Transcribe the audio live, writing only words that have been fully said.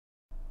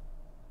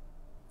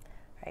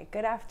Right.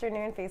 Good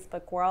afternoon,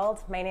 Facebook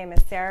world. My name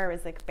is Sarah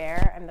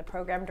Rizik-Bear. I'm the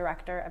Program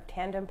Director of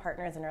Tandem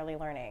Partners in Early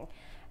Learning.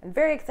 I'm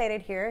very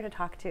excited here to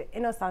talk to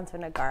Innosanto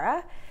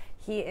Nagara.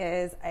 He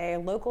is a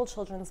local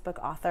children's book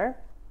author.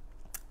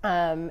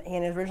 And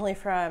is originally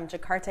from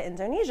Jakarta,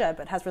 Indonesia,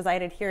 but has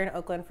resided here in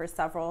Oakland for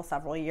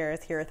several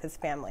years here with his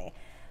family.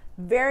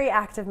 Very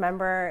active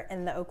member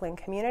in the Oakland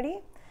community.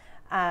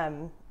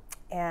 And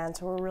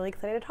so we're really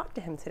excited to talk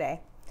to him today.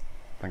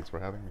 Thanks for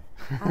having me.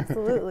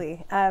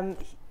 Absolutely.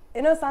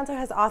 Innosanto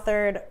has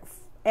authored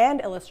and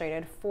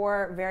illustrated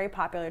 4 very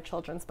popular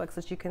children's books,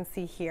 as you can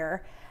see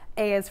here.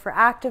 A is for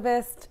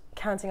Activist,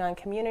 Counting on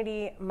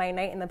Community, My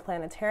Night in the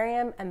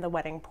Planetarium, and The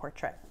Wedding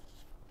Portrait.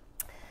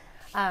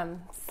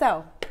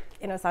 So,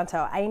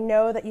 Innosanto, I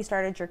know that you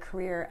started your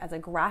career as a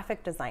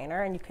graphic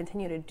designer and you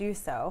continue to do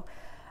so,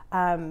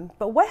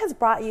 but what has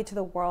brought you to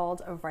the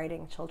world of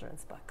writing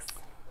children's books?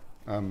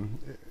 I'm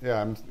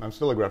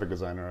still a graphic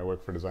designer. I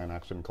work for Design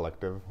Action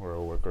Collective. We're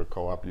a worker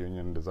co-op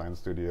union design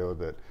studio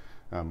that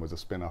was a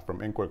spin-off from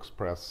Inkworks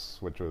Press,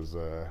 which was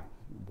a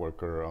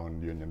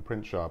worker-owned union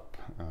print shop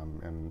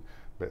in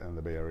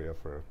the Bay Area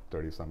for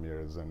 30-some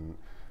years. And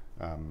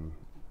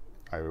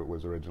I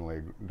was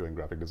originally doing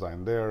graphic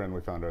design there, and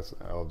we found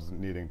ourselves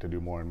needing to do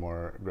more and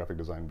more graphic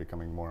design,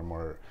 becoming more and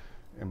more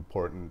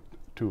important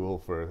tool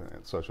for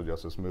social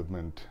justice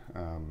movement.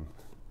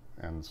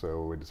 And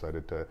so we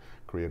decided to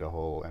create a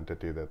whole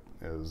entity that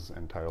is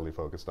entirely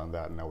focused on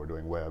that, and now we're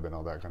doing web and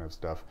all that kind of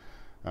stuff.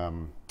 I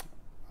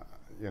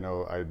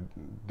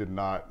did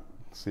not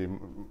see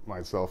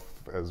myself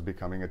as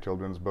becoming a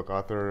children's book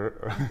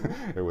author.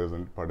 It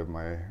wasn't part of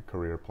my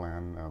career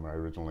plan. I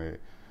originally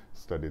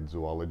studied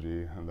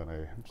zoology, and then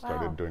I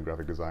started doing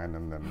graphic design,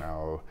 and then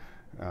now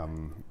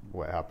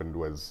what happened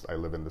was I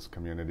live in this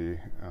community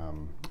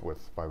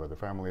with 5 other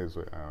families.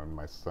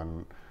 My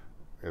son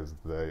is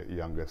the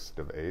youngest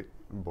of 8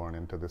 born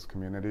into this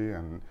community,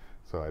 and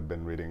so I'd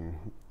been reading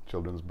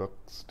children's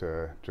books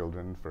to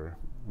children for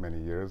many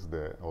years.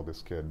 The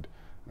oldest kid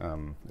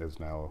is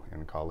now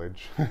in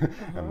college,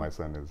 and my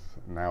son is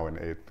now in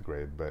 8th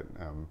grade, but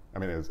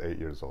he's 8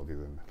 years old, he's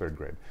in 3rd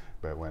grade.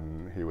 But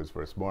when he was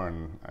first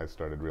born, I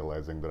started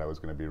realizing that I was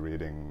going to be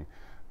reading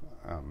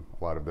a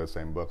lot of those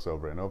same books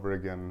over and over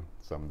again,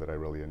 some that I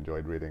really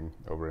enjoyed reading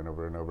over and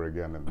over and over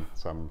again, and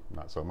some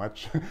not so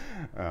much.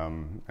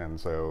 And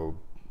so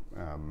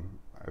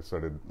I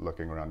started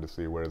looking around to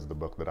see where's the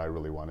book that I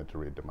really wanted to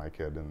read to my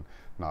kid, and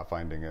not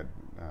finding it,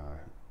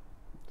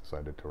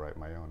 decided to write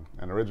my own.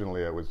 And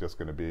originally it was just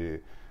going to be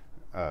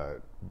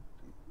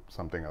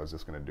something I was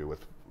just going to do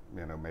with,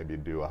 maybe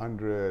do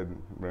 100,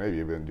 maybe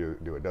even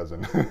do a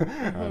dozen,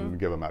 and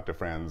give them out to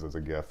friends as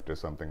a gift or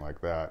something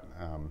like that.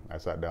 I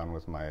sat down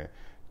with my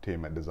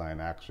team at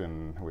Design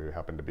Action. We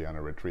happened to be on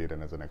a retreat,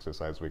 and as an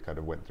exercise we kind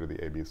of went through the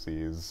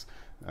ABCs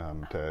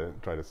to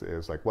try to see,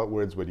 it's like, what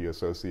words would you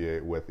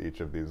associate with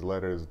each of these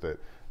letters that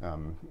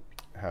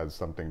has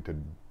something to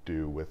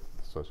do with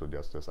social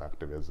justice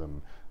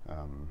activism,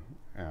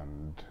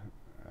 and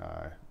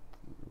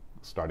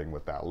starting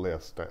with that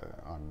list,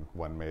 on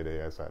one May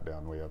Day I sat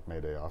down, we have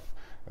May Day off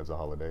as a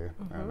holiday,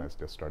 and I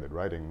just started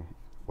writing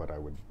what I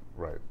would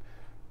write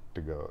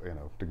to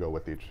go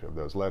with each of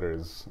those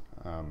letters.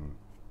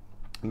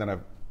 And then I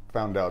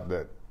found out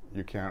that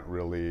you can't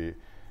really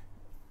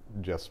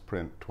just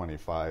print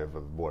 25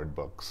 of board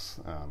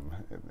books,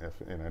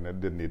 and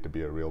it didn't need to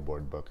be a real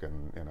board book.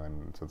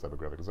 And since I'm a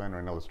graphic designer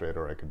and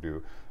illustrator, I could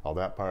do all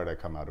that part. I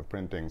come out of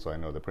printing, so I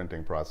know the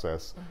printing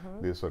process.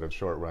 These sort of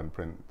short-run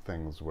print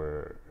things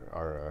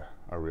are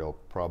a real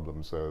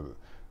problem. So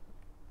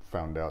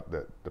found out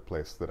that the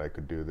place that I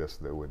could do this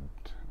that would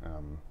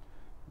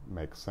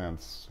make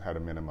sense had a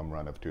minimum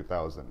run of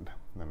 2,000.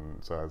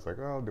 And so I was like,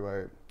 well, do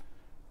I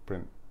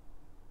print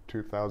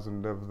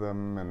 2,000 of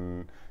them,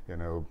 and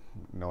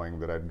knowing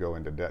that I'd go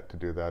into debt to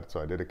do that. So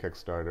I did a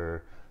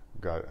Kickstarter,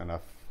 got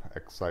enough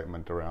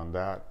excitement around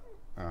that,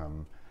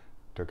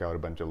 took out a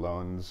bunch of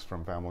loans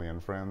from family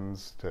and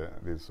friends, to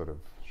these sort of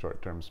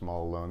short-term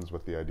small loans,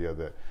 with the idea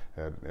that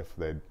if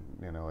they,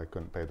 I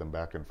couldn't pay them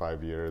back in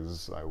 5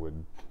 years, I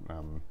would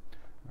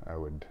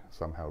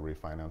somehow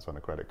refinance on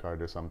a credit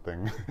card or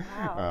something.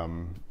 Wow.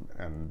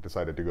 And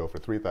decided to go for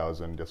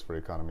 3,000 just for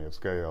economy of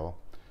scale.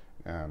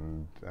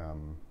 And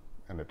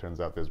it turns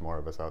out there's more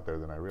of us out there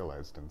than I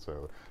realized, and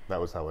so that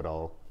was how it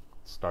all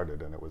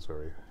started, and it was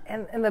very...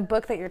 And the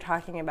book that you're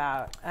talking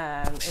about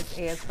is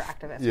A is for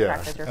Activist. Yeah,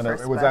 correct? and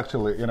it was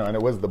actually, and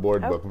it was the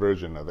board book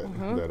version of it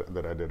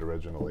that I did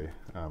originally.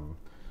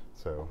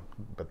 So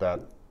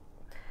that's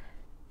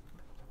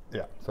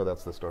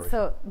the story.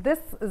 So this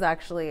is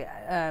actually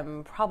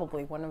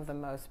probably one of the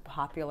most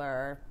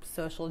popular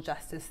social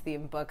justice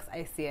themed books.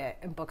 I see it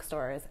in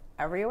bookstores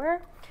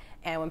everywhere.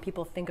 And when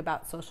people think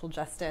about social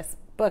justice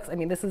books,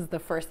 this is the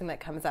first thing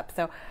that comes up.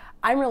 So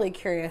I'm really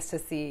curious to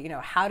see,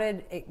 how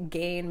did it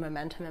gain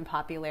momentum and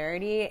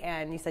popularity?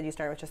 And you said you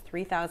started with just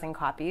 3,000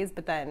 copies,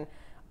 but then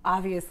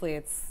obviously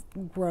it's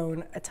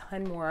grown a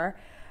ton more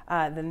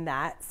than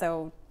that.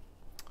 So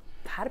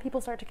how do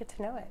people start to get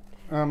to know it?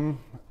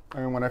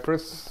 When I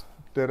first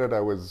did it, I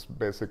was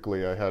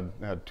basically, I had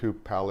 2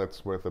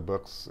 pallets worth of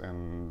books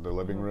in the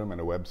living room and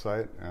a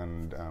website,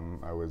 and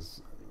I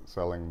was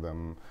selling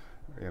them,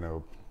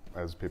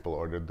 as people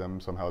ordered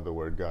them. Somehow the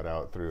word got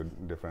out through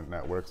different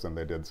networks, and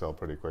they did sell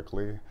pretty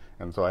quickly.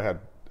 And so I had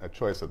a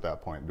choice at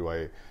that point. Do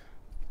I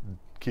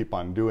keep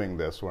on doing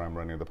this, where I'm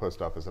running the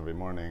post office every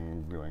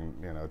morning, doing,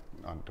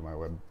 onto my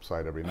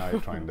website every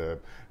night, trying to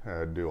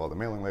do all the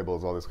mailing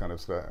labels, all this kind of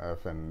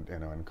stuff, and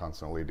and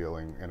constantly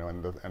dealing, and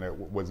it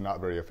was not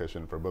very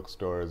efficient for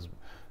bookstores.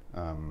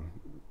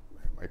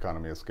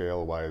 Economy of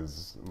scale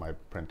wise, my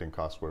printing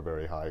costs were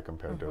very high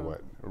compared to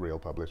what real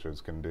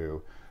publishers can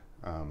do.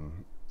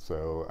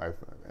 So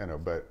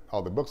but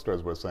all the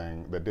bookstores were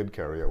saying, that did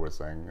carry it, were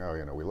saying,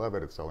 oh, we love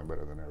it, it's selling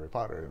better than Harry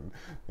Potter,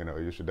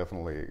 and you should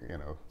definitely,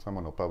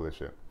 someone will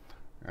publish it.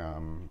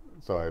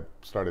 So I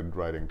started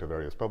writing to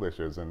various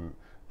publishers, and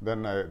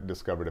then I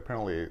discovered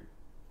apparently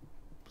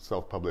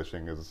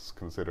self-publishing is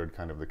considered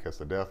kind of the kiss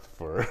of death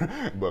for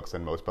books,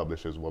 and most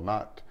publishers will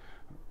not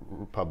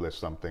publish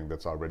something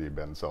that's already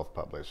been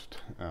self-published.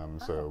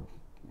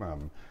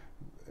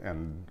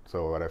 And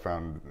so what I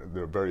found,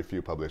 there were very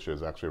few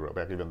publishers actually wrote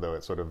back, even though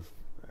it sort of,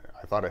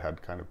 I thought it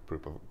had kind of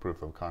proof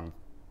of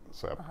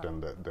concept,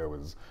 and that there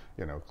was,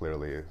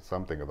 clearly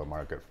something of a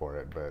market for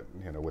it, but,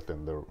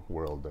 within the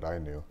world that I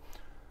knew.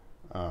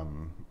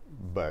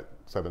 But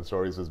Seven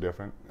Stories is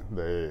different.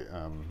 They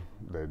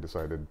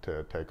decided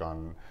to take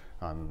on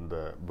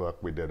the book.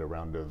 We did a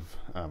round of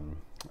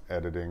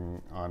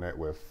editing on it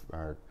with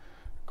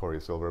Corey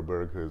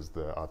Silverberg, who's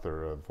the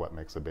author of What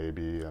Makes a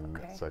Baby and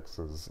Sex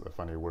is a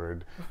Funny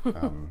Word,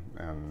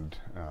 and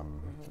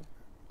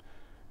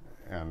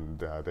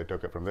they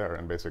took it from there.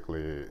 And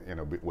basically,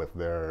 with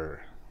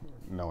their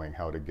knowing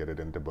how to get it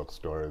into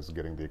bookstores,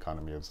 getting the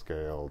economy of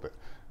scale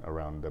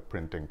around the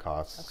printing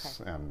costs,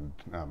 and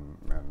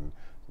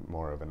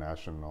more of a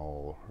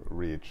national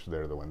reach,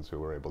 they're the ones who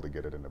were able to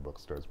get it into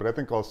bookstores. But I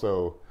think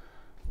also,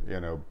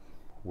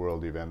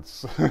 world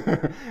events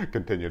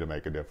continue to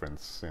make a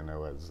difference,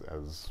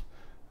 as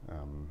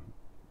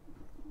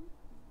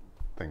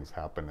things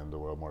happen in the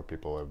world. More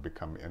people have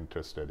become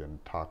interested in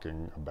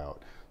talking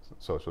about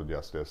social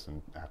justice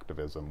and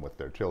activism with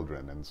their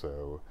children, and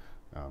so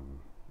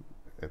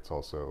it's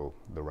also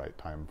the right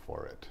time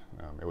for it.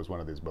 It was one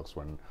of these books,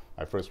 when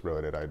I first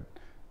wrote it, I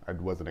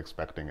wasn't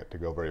expecting it to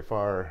go very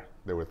far.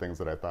 There were things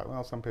that I thought,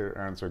 well, some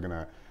parents are going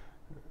to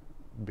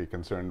be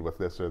concerned with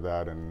this or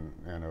that, and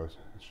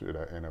should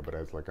I, but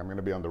I was like, I'm going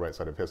to be on the right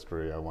side of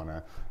history. I want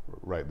to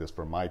write this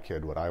for my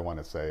kid, what I want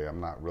to say.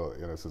 I'm not really,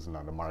 this is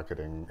not a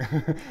marketing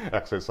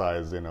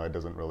exercise. It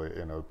doesn't really,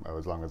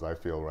 as long as I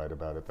feel right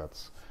about it,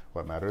 that's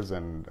what matters.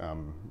 And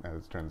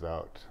as it turns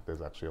out,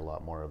 there's actually a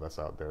lot more of us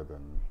out there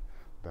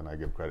than I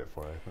give credit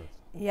for.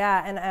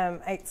 Yeah,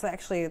 and so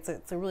actually,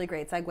 it's a really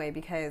great segue,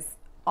 because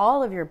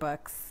all of your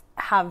books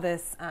have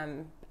this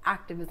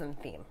activism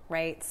theme,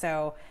 right?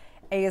 So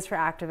A is for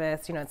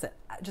activists. It's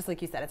just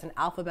like you said, it's an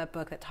alphabet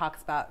book that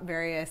talks about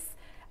various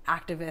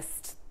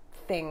activist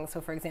things.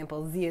 So, for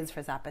example, Z is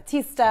for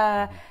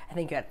Zapatista. I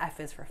think you had F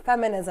is for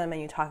feminism,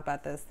 and you talk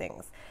about those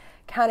things.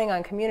 Counting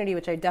on Community,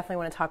 which I definitely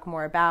want to talk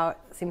more about,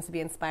 seems to be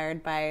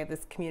inspired by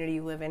this community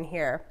you live in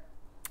here,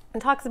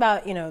 and talks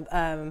about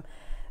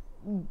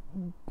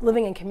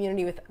living in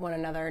community with one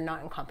another,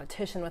 not in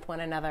competition with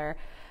one another.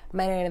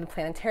 My Night in the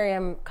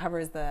Planetarium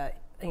covers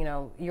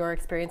your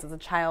experience as a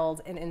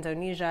child in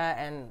Indonesia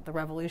and the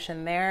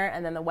revolution there,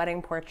 and then The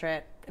Wedding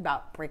Portrait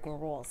about breaking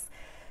rules.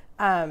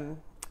 And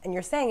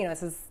you're saying,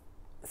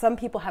 some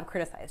people have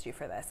criticized you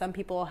for this. Some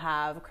people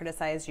have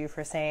criticized you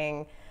for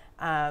saying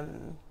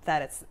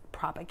that it's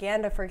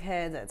propaganda for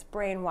kids, that it's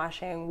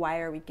brainwashing. Why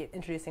are we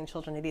introducing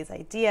children to these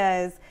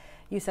ideas?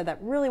 You said that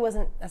really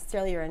wasn't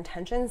necessarily your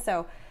intention.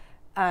 So,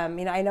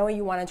 I know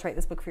you wanted to write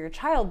this book for your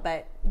child,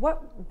 but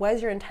what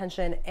was your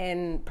intention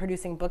in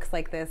producing books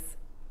like this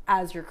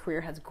as your career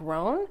has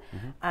grown?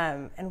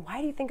 And why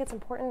do you think it's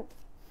important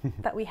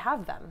that we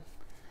have them?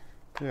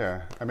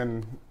 Yeah,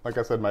 like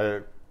I said,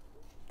 my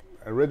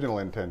original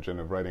intention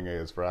of writing A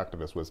is for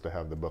Activists was to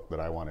have the book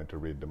that I wanted to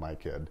read to my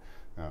kid.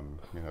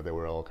 There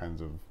were all kinds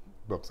of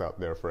books out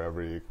there for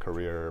every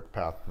career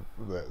path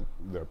that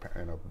their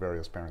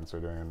various parents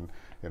are doing.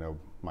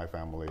 My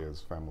family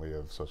is family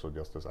of social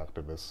justice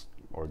activists,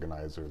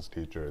 organizers,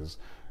 teachers,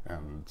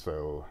 and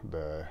so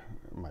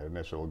my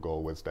initial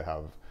goal was to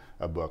have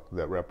a book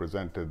that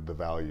represented the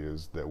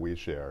values that we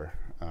share.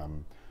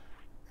 I'm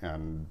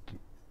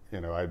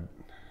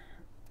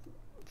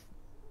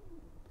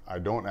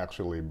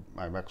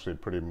actually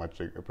pretty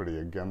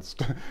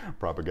against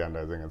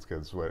propagandizing against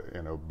kids,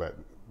 but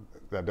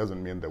that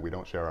doesn't mean that we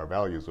don't share our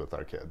values with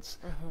our kids.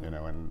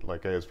 And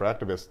like A is for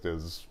Activist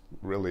is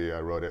really,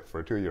 I wrote it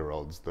for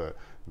 2-year-olds, the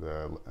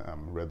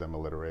rhythm,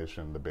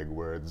 alliteration, the big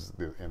words,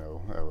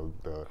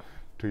 the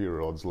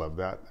 2-year-olds love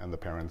that, and the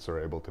parents are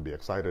able to be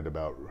excited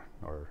about,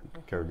 or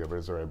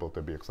caregivers are able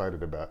to be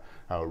excited about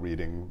how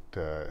reading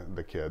to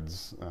the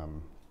kids,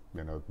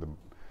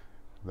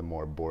 the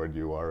more bored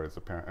you are as a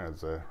parent,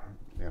 as a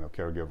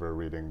caregiver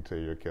reading to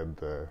your kid,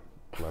 the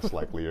less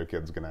likely your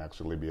kid's going to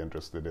actually be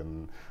interested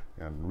in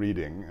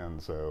reading.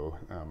 And so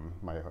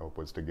my hope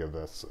was to give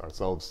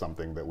ourselves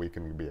something that we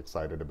can be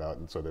excited about.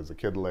 And so there's a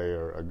kid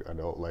layer, an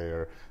adult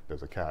layer,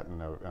 there's a cat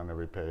on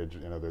every page.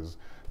 You know, there's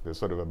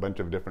sort of a bunch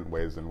of different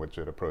ways in which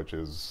it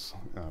approaches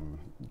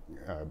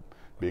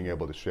being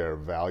able to share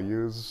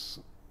values.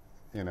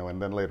 You know,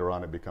 and then later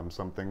on it becomes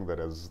something that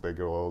as they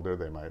grow older,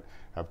 they might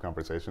have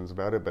conversations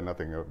about it, but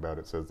nothing about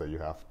it says that you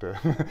have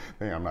to.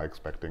 I'm not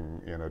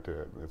expecting, you know,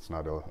 it's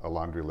not a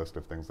laundry list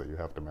of things that you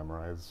have to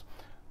memorize.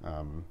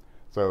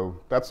 So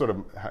that's sort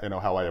of, you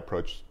know, how I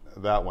approached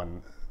that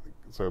one.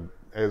 So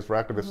as for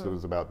activists, it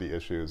was about the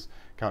issues.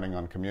 Counting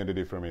on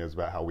community for me is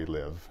about how we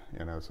live,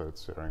 you know, so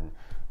it's sharing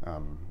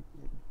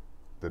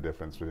the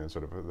difference between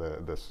sort of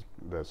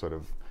the sort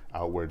of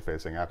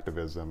outward-facing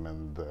activism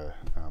and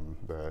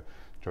the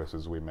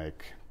choices we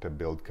make to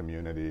build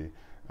community.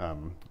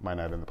 My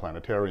Night in the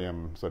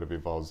Planetarium sort of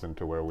evolves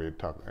into where we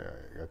talk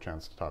a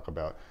chance to talk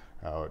about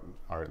how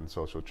art and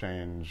social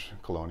change,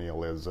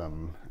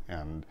 colonialism,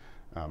 and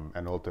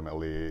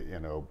ultimately, you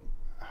know,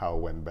 how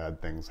when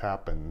bad things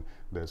happen,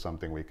 there's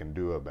something we can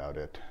do about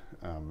it.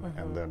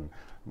 And then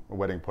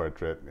Wedding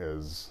Portrait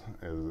is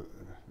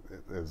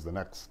the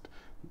next,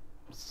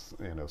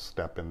 you know,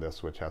 step in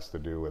this, which has to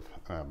do with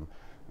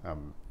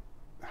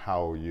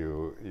how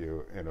you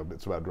know,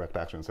 it's about direct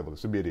action and civil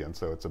disobedience.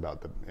 So it's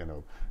about the, you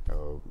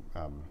know,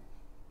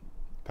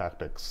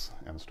 tactics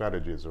and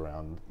strategies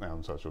around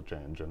social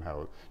change, and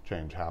how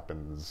change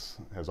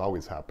has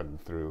always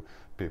happened through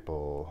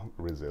people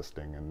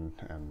resisting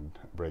and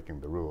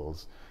breaking the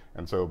rules.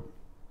 And so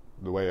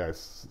the way I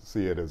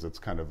see it is it's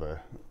kind of a,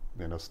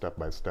 you know, step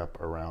by step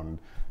around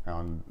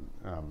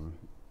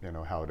you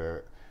know, how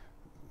to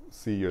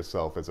see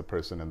yourself as a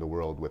person in the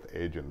world with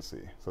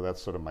agency. So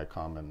that's sort of my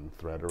common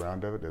thread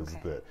around it, is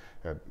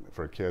that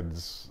for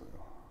kids,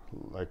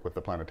 like with the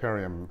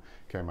planetarium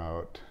came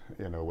out,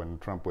 you know, when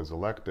Trump was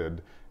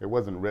elected, it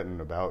wasn't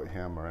written about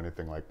him or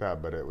anything like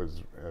that, but it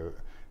was,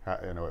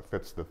 you know, it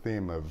fits the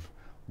theme of,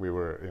 we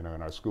were, you know,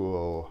 in our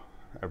school,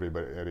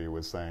 everybody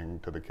was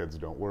saying to the kids,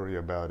 don't worry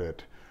about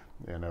it.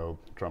 You know,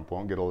 Trump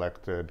won't get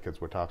elected. Kids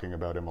were talking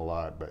about him a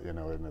lot, but, you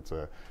know, and it's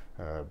a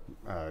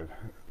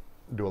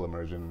dual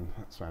immersion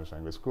Spanish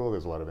language school.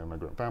 There's a lot of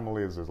immigrant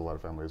families. There's a lot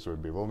of families who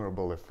would be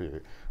vulnerable if he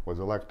was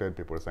elected.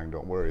 People were saying,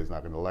 don't worry, he's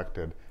not going to get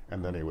elected.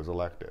 And then he was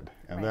elected.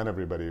 And then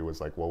everybody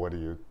was like, well, what do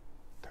you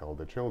tell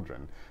the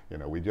children? You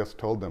know, we just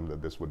told them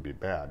that this would be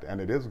bad,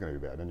 and it is going to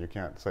be bad, and you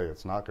can't say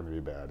it's not going to be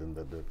bad, and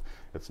that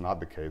it's not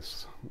the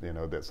case, you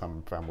know, that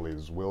some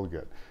families will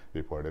get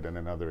deported, and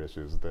in other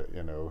issues that,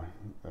 you know,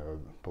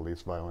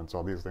 police violence,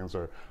 all these things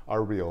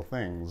are real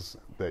things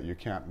that you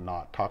can't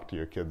not talk to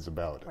your kids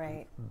about,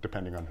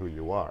 depending on who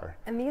you are.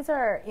 And these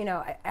are, you know,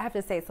 I have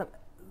to say,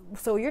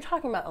 so you're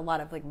talking about a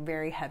lot of like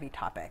very heavy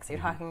topics. You're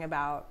talking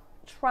about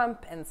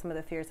Trump and some of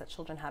the fears that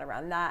children had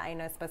around that. I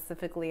know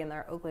specifically in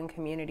our Oakland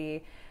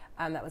community,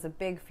 that was a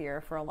big fear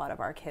for a lot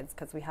of our kids,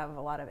 because we have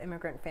a lot of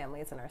immigrant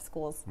families in our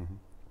schools.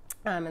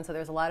 And so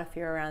there's a lot of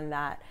fear around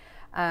that.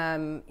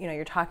 You know,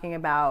 you're talking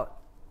about,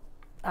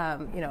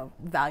 you know,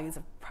 values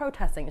of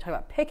protesting. You talk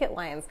about picket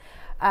lines.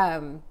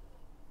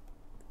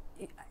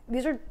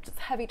 These are just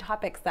heavy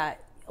topics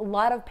that a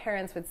lot of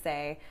parents would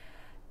say,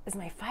 is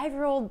my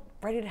 5-year-old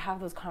ready to have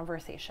those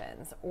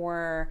conversations?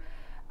 Or,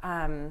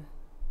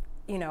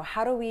 you know,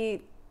 how do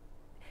we...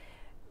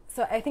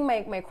 So I think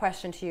my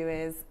question to you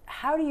is,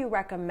 how do you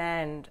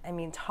recommend, I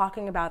mean,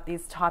 talking about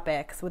these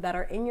topics that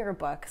are in your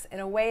books in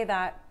a way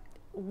that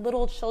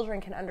little children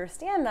can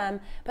understand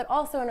them, but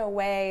also in a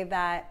way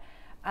that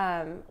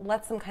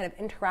lets them kind of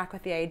interact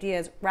with the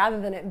ideas, rather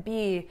than it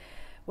be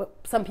what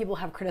some people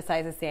have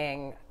criticized as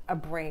saying a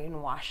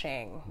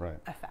brainwashing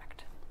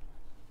effect?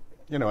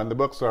 You know, and the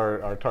books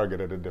are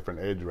targeted at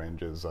different age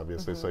ranges,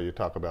 obviously, so you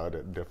talk about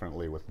it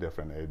differently with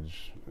different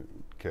age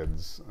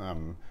kids.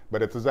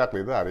 But it's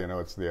exactly that, you know,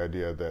 it's the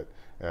idea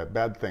that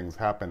bad things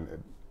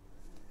happen.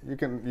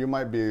 You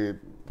might be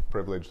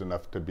privileged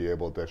enough to be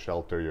able to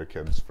shelter your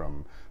kids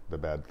from the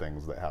bad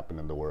things that happen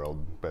in the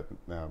world, but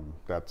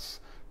that's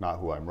not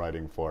who I'm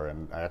writing for,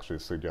 and I actually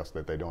suggest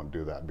that they don't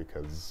do that,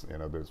 because, you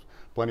know, there's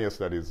plenty of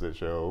studies that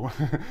show,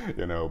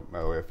 you know,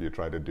 if you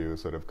try to do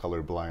sort of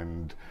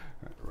colorblind,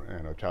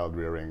 you know, child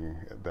rearing,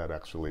 that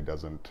actually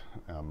doesn't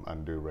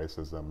undo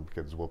racism.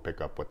 Kids will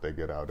pick up what they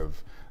get out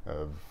of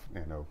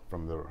you know,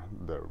 from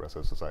the rest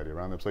of society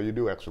around them. So you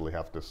do actually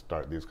have to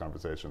start these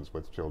conversations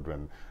with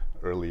children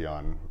early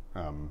on.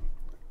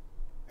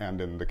 And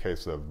in the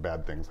case of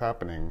bad things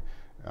happening,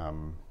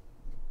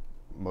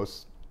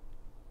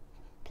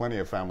 plenty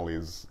of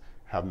families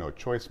have no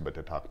choice but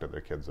to talk to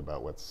their kids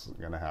about what's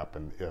going to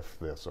happen if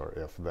this or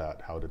if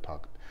that, how to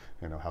talk,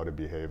 you know, how to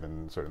behave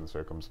in certain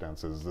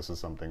circumstances. This is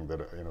something that,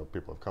 you know,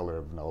 people of color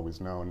have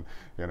always known,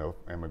 you know,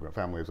 immigrant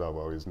families have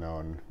always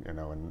known, you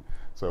know, and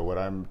so what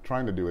I'm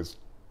trying to do is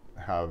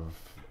have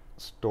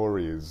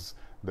stories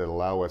that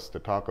allow us to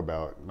talk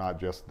about not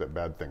just that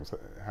bad things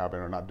happen,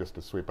 or not just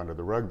to sweep under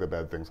the rug that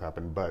bad things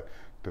happen, but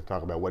to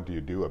talk about what do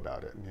you do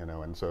about it, you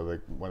know. And so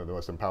one of the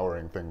most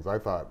empowering things I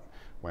thought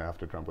when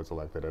after Trump was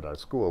elected at our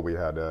school, we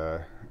had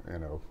a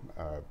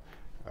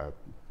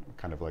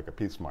kind of like a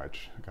peace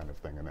march kind of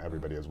thing, and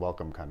everybody is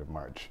welcome kind of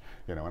march,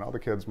 and all the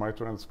kids marched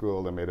around the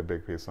school. They made a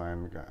big peace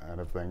sign kind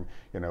of thing.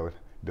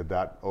 Did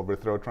that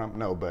overthrow Trump?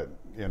 No, but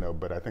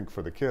I think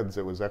for the kids,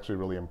 it was actually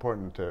really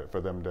important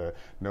for them to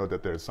know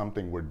that there's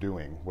something we're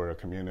doing. We're a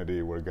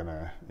community. We're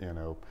gonna,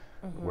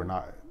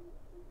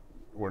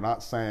 we're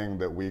not saying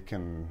that we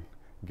can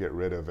get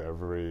rid of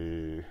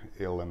every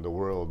ill in the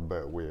world,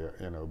 but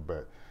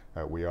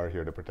we are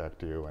here to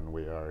protect you, and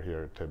we are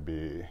here to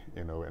be,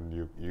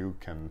 and you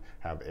can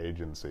have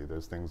agency.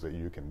 There's things that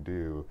you can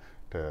do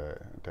to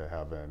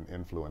have an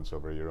influence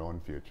over your own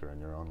future and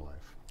your own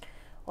life.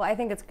 Well, I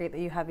think it's great that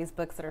you have these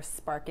books that are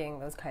sparking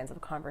those kinds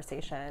of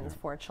conversations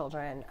for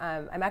children.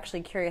 I'm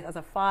actually curious, as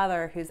a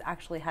father who's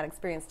actually had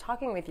experience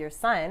talking with your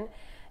son,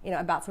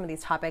 about some of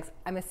these topics.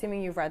 I'm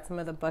assuming you've read some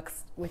of the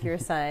books with your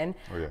son.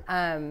 Oh,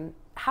 yeah.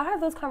 How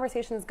have those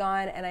conversations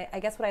gone? And I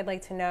guess what I'd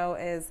like to know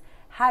is,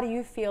 how do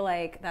you feel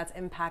like that's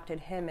impacted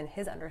him and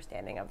his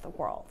understanding of the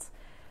world?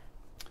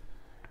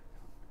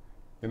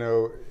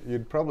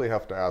 You'd probably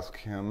have to ask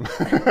him.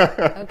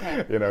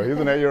 Okay. He's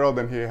an 8-year-old,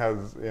 and he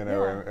has,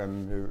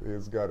 and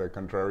he's got a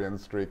contrarian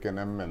streak in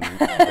him, and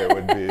it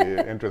would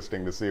be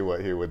interesting to see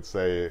what he would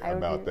say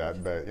about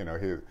that. But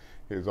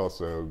he's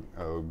also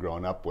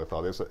grown up with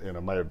all this.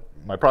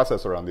 My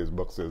process around these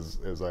books is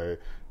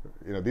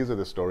these are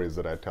the stories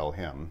that I tell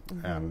him,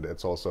 and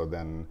it's also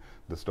then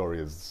the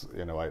stories.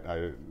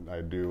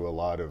 I do a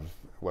lot of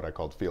what I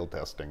called field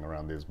testing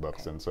around these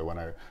books, and so when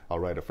I'll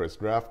write a first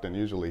draft, and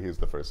usually he's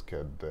the first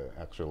kid to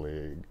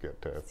actually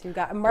get to. So you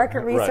got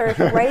market research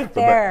right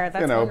there.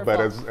 That's wonderful. But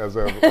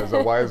as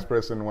a wise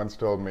person once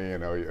told me,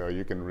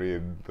 you can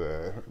read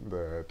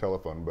the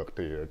telephone book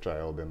to your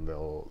child, and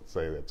they'll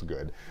say it's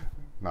good.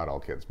 Not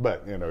all kids,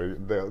 but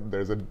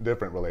there's a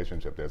different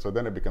relationship there. So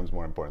then it becomes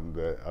more important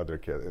that other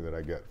kids, that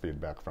I get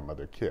feedback from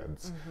other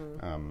kids,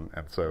 and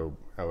so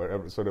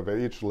sort of at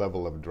each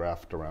level of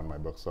draft around my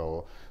books,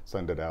 I'll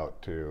send it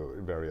out to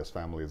various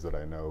families that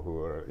I know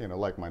who are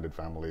like-minded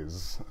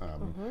families,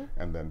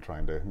 and then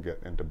trying to get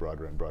into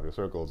broader and broader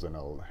circles, and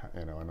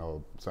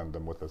I'll send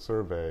them with a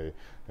survey,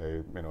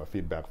 a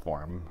feedback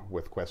form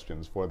with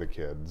questions for the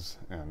kids,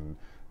 and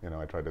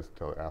I try to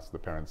ask the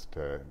parents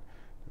to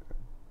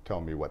tell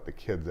me what the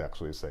kids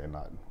actually say,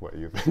 not what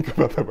you think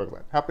about the books.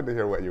 I'm happy to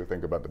hear what you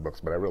think about the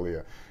books, but I really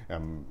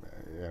am,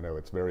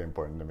 it's very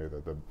important to me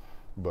that the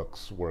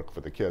books work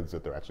for the kids,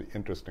 that they're actually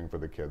interesting for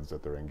the kids,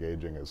 that they're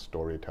engaging as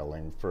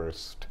storytelling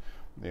first,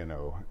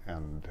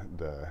 and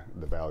the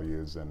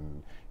values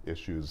and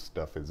issues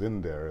stuff is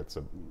in there. It's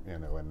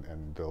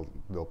and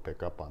they'll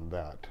pick up on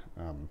that.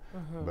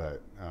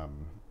 But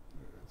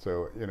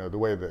so the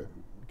way that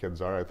kids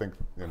are, I think,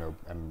 and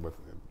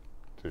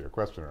to your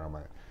question around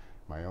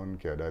my own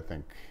kid, I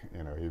think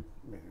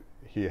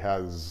he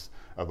has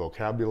a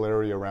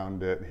vocabulary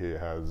around it. He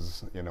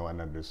has an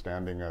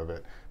understanding of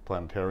it.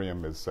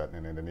 Planetarium is set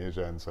in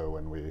Indonesia, and so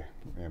when we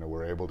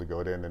we're able to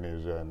go to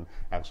Indonesia and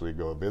actually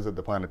go visit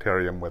the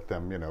planetarium with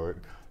them,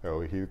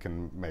 he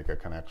can make a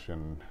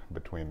connection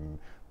between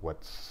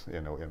what's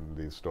in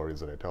these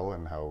stories that I tell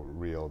and how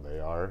real they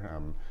are.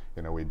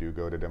 We do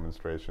go to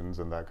demonstrations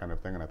and that kind of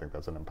thing, and I think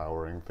that's an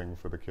empowering thing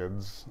for the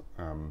kids.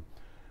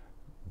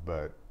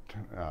 But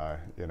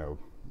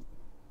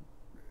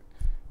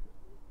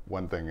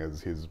one thing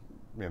is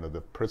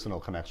the personal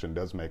connection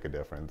does make a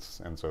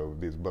difference, and so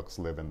these books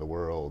live in the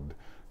world.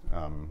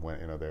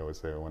 When they always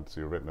say, once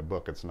you've written a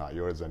book, it's not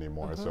yours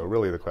anymore. So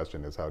really the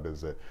question is, how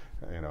does it,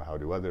 how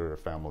do other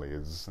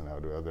families and how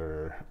do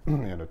other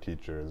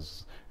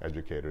teachers,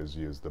 educators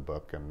use the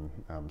book, and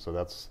so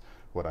that's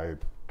what I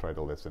try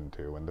to listen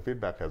to, and the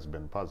feedback has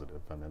been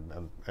positive.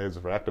 And Aids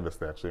for Activists,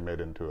 they actually made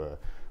into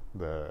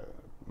the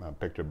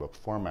picture book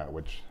format,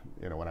 which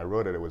when I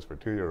wrote it, it was for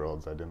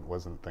 2-year-olds. I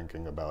wasn't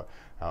thinking about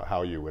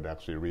how you would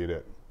actually read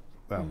it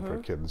for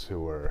kids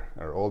who are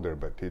older,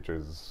 but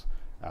teachers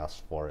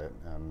asked for it,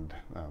 and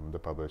the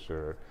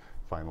publisher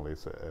finally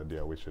said,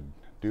 yeah, we should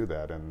do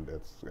that, and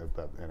it's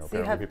that so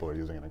apparently people are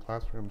using it in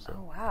classrooms. So.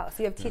 Oh wow!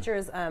 So you have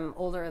teachers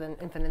older than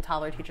infant and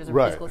toddler teachers or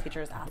preschool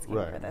teachers asking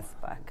for this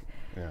book.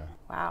 Yeah.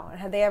 Wow. And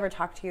have they ever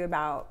talked to you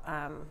about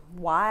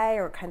why,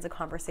 or kinds of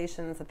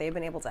conversations that they've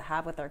been able to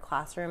have with their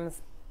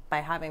classrooms by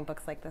having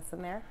books like this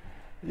in there?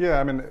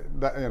 Yeah,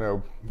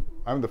 that,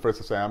 I'm the first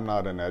to say I'm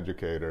not an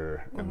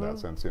educator in that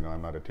sense.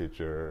 I'm not a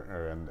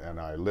teacher, and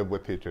I live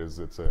with teachers.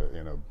 It's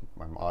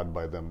I'm awed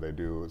by them. They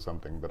do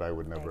something that I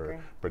would never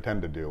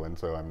pretend to do, and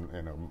so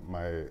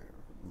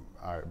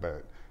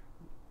but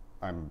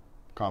I'm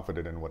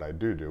confident in what I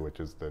do, which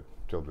is the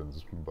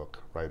children's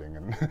book writing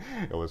and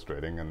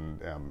illustrating,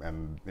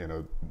 and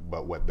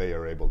but what they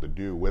are able to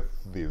do with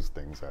these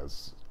things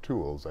as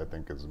tools, I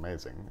think, is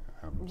amazing.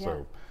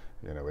 So.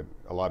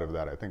 a lot of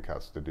that I think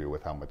has to do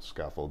with how much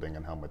scaffolding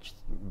and how much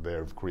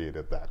they've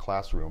created that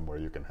classroom where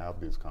you can have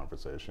these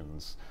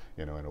conversations,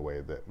 in a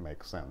way that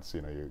makes sense.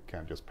 You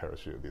can't just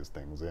parachute these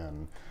things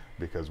in,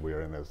 because we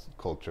are in a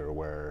culture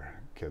where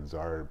kids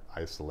are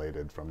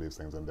isolated from these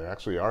things, and they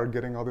actually are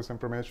getting all this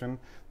information.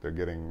 They're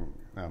getting,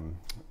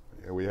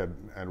 we had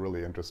a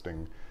really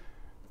interesting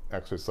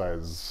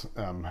exercise.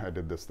 I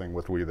did this thing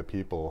with We the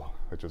People,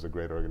 which is a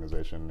great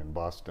organization in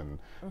Boston.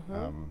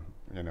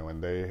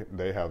 And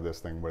they have this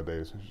thing where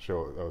they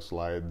show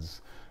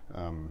slides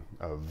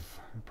of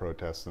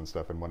protests and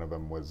stuff, and one of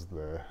them was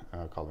the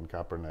Colin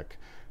Kaepernick,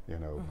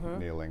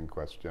 kneeling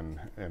question,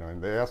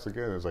 and they asked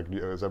again, it's like,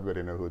 does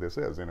everybody know who this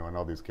is? And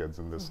all these kids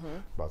in this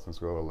Boston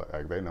school,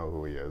 like, they know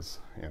who he is,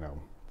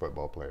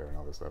 football player and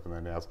all this stuff. And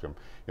then they asked him,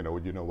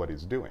 would you know what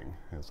he's doing?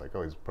 And it's like,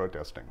 oh, he's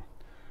protesting.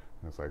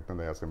 And it's like, then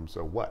they ask him,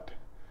 so what?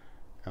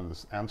 And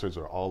the answers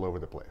are all over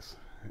the place,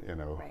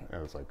 Right.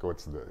 And it's like, oh,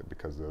 it's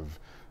because of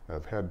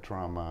head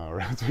trauma,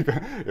 or it's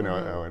like,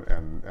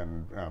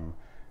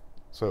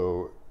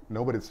 so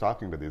nobody's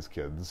talking to these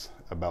kids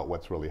about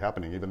what's really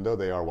happening, even though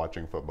they are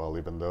watching football,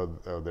 even though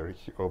they're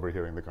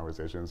overhearing the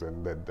conversations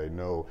and that they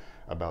know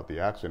about the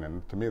action.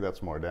 And to me,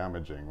 that's more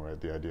damaging, right?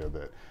 The idea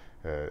that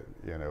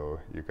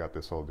you've got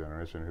this whole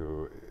generation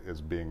who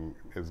is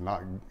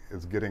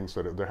getting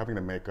sort of, they're having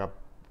to make up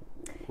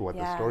what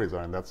the stories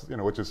are, and that's,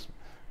 which is,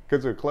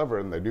 kids are clever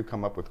and they do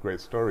come up with great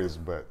stories,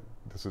 but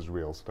this is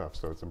real stuff,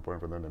 so it's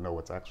important for them to know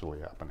what's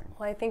actually happening.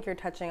 Well, I think you're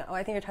touching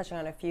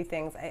on a few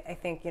things. I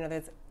think,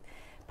 there's,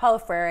 Paulo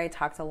Freire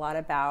talks a lot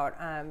about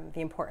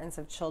the importance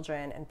of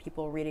children and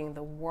people reading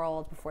the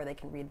world before they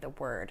can read the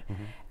word.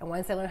 And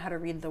once they learn how to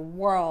read the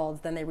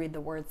world, then they read the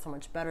word so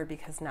much better,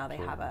 because now they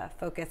have a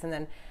focus. And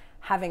then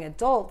having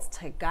adults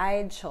to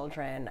guide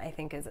children, I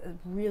think, is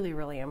really,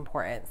 really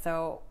important.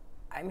 So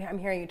I'm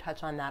hearing you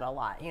touch on that a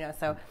lot,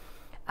 so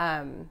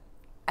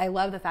I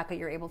love the fact that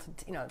you're able to,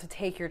 to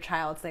take your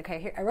child, say,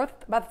 okay, here, I wrote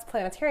about this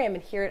planetarium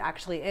and here it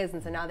actually is,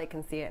 and so now they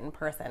can see it in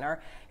person.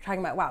 Or you're talking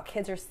about, wow,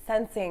 kids are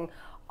sensing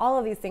all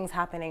of these things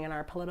happening in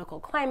our political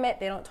climate.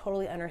 They don't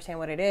totally understand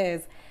what it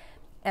is.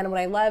 And what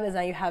I love is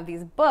now you have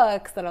these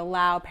books that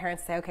allow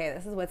parents to say, okay,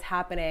 this is what's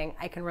happening.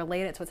 I can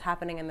relate it to what's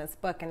happening in this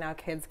book, and now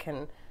kids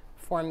can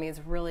form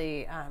these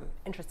really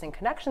interesting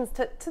connections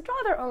to draw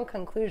their own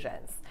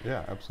conclusions.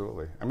 Yeah,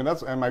 absolutely. I mean,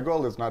 and my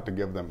goal is not to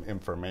give them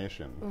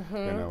information.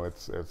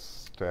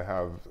 It's to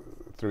have,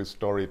 through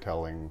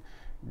storytelling,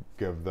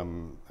 give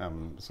them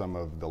some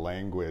of the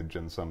language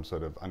and some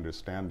sort of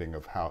understanding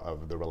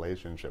of the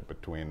relationship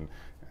between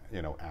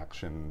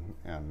action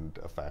and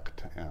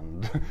effect,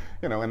 and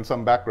and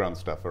some background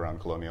stuff around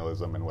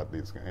colonialism and what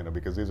these,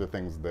 because these are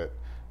things that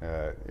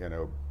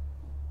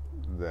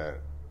that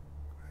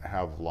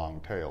have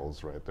long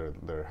tails, right?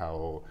 They're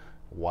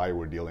why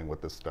we're dealing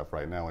with this stuff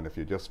right now. And if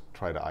you just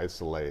try to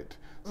isolate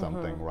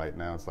something right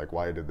now, it's like,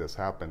 why did this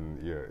happen?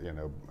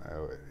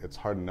 It's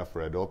hard enough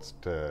for adults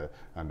to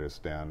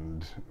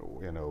understand,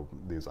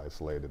 these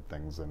isolated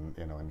things, and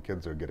and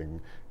kids are getting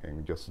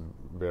just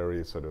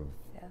very sort of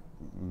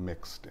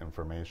mixed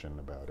information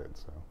about it.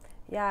 So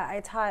yeah, I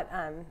taught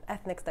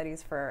ethnic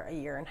studies for a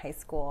year in high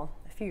school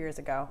a few years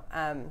ago,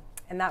 and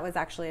that was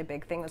actually a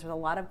big thing. There's a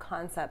lot of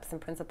concepts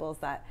and principles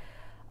that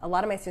a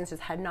lot of my students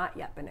just had not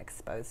yet been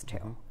exposed to.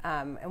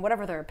 And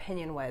whatever their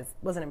opinion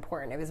wasn't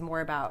important. It was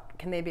more about,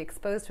 can they be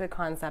exposed to a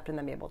concept and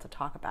then be able to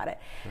talk about it?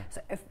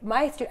 So if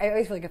I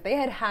always feel like if they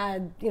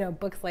had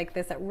books like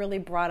this that really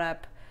brought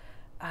up,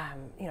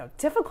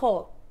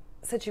 difficult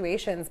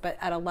situations, but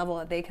at a level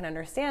that they can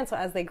understand, so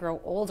as they grow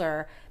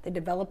older, they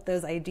develop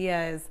those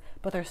ideas,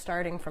 but they're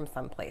starting from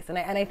someplace. And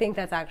I think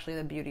that's actually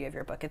the beauty of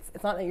your book.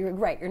 It's not that you're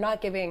right, you're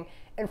not giving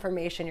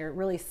information, you're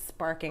really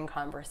sparking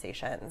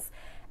conversations.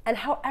 And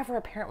however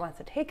a parent wants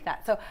to take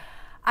that. So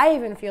I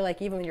even feel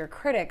like even your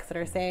critics that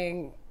are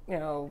saying,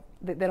 that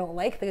they don't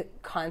like the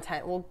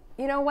content, well,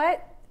 you know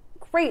what?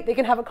 Great, they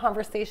can have a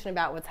conversation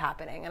about what's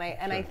happening. And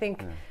I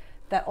think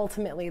that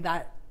ultimately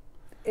that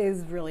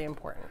is really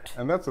important.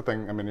 And that's the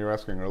thing, I mean, you were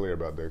asking earlier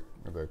about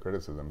the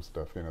criticism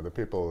stuff, the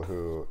people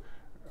who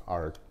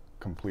are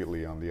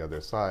completely on the other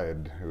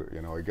side, who,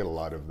 I get a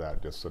lot of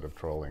that just sort of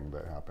trolling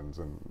that happens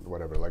and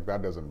whatever, like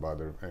that doesn't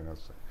bother,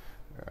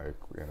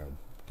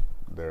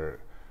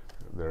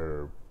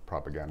 they're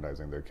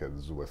propagandizing their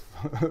kids with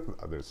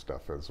other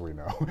stuff, as we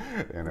know,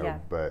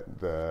 but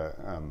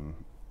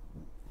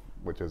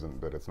which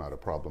isn't that it's not a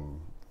problem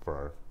for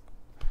our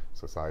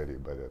society,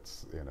 but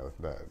it's,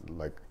 that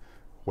like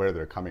where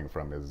they're coming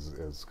from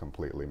is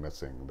completely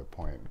missing the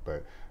point.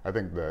 But I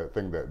think the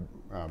thing that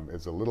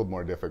is a little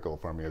more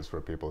difficult for me is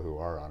for people who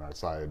are on our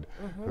side,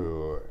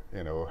 who,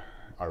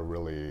 are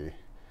really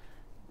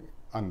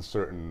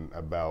uncertain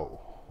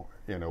about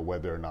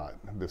whether or not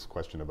this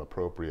question of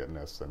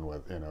appropriateness, and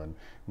what, and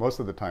most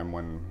of the time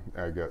when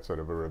I get sort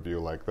of a review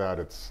like that,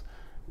 it's,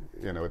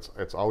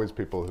 it's always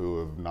people who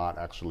have not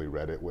actually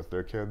read it with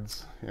their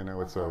kids.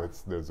 So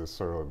there's this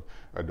sort of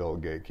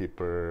adult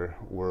gatekeeper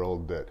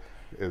world that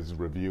is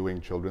reviewing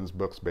children's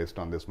books based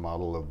on this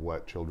model of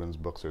what children's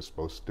books are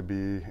supposed to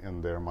be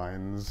in their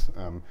minds.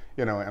 And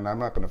I'm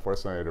not going to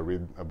force somebody to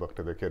read a book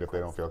to their kid if they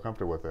don't feel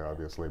comfortable with it,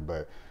 obviously.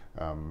 But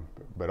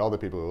all the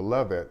people who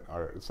love it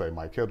say,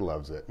 my kid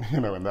loves it,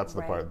 and that's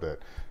the part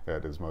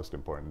that is most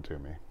important to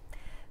me.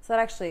 So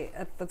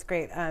that's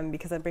great,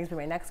 because that brings me to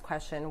my next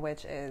question,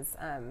 which is,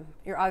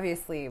 you're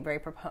obviously a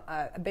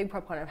big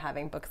proponent of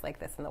having books like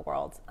this in the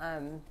world.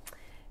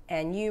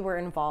 And you were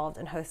involved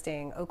in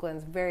hosting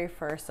Oakland's very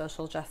first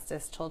social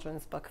justice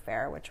children's book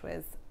fair, which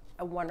was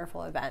a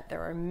wonderful event. There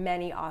were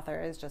many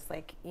authors, just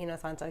like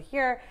Innosanto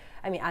here,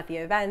 at the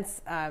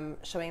events,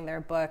 showing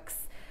their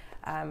books.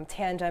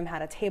 Tandem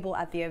had a table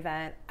at the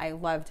event. I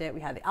loved it.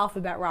 We had the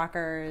alphabet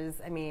rockers.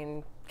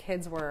 It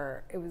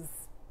was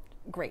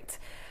great.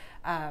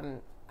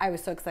 I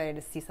was so excited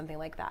to see something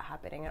like that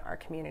happening in our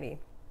community.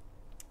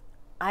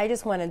 I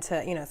just wanted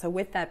to, so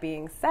with that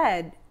being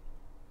said,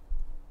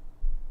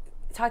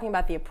 talking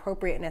about the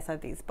appropriateness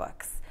of these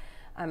books,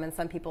 and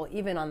some people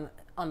even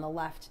on the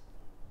left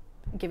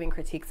giving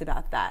critiques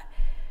about that.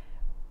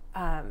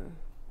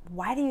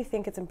 Why do you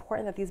think it's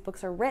important that these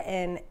books are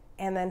written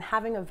and then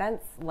having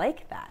events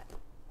like that?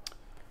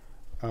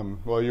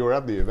 Well, you were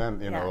at the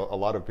event. A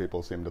lot of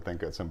people seem to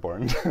think it's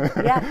important.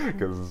 Yeah.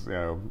 Because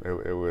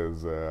it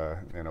was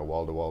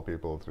wall-to-wall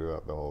people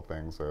throughout the whole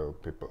thing. So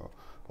people,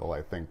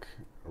 I think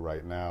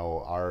right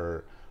now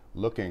are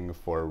looking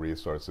for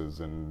resources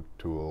and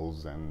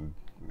tools and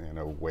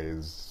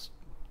ways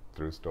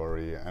through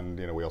story. And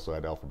we also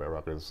had alphabet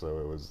rockers, so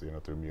it was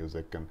through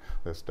music and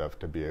this stuff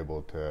to be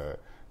able to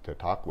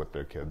talk with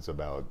their kids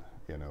about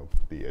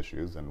the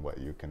issues and what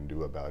you can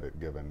do about it,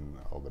 given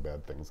all the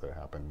bad things that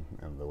happen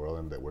in the world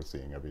and that we're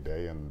seeing every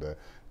day, and the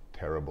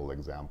terrible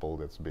example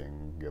that's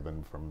being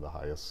given from the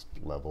highest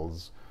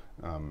levels.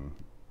 And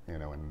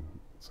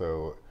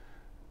so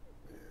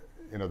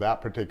that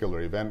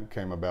particular event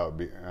came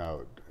about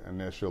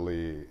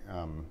initially.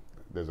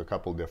 There's a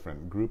couple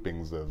different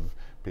groupings of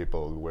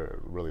people. We're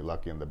really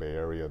lucky in the Bay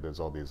Area. There's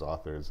all these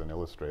authors and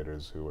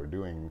illustrators who are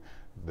doing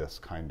this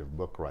kind of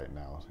book right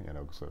now.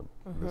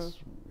 This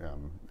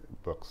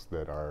books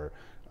that are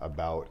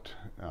about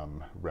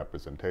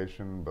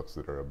representation, books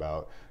that are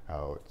about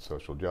how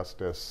social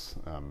justice.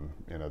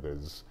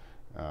 There's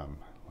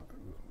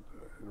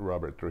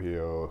Robert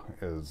Trujillo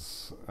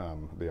is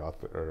the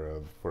author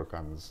of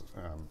Furkan's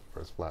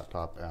first Flat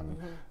Top and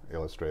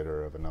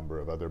illustrator of a number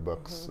of other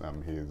books.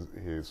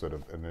 He sort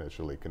of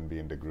initially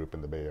convened a group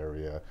in the Bay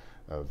Area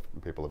of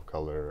people of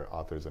color,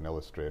 authors and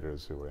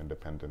illustrators who were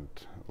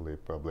independently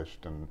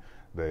published, and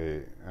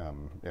they,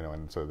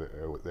 and so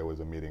there was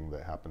a meeting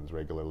that happens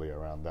regularly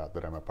around that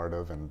I'm a part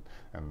of,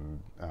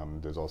 and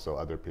there's also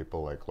other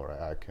people like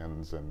Laura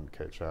Atkins and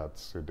Kate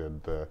Schatz who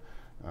did the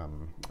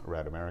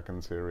Rad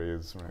American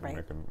series,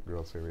 American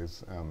Girl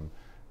series.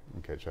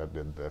 Kate Schatz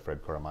did the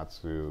Fred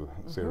Korematsu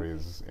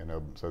series.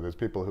 So there's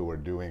people who are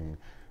doing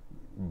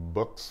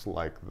books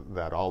like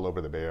that all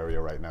over the Bay Area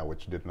right now,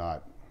 which did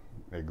not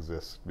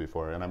exist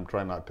before. And I'm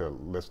trying not to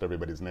list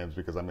everybody's names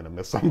because I'm going to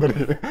miss somebody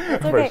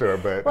for sure.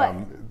 But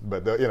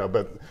but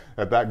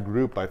at that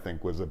group, I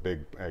think was a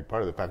big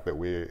part of the fact that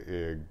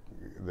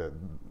that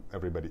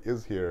everybody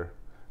is here.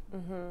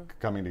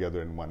 Coming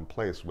together in one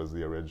place was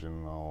the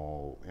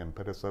original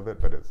impetus of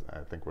it, but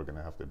I think we're going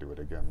to have to do it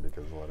again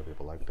because a lot of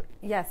people liked it.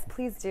 Yes,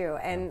 please do.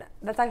 And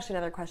that's actually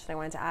another question I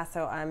wanted to ask.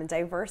 So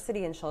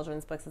diversity in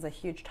children's books is a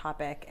huge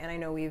topic, and I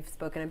know we've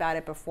spoken about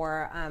it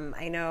before.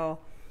 I know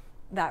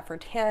that for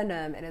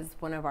Tandem, it is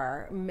one of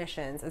our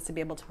missions is to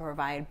be able to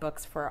provide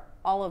books for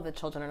all of the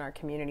children in our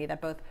community that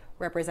both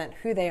represent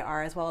who they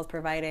are as well as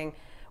providing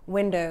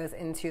windows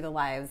into the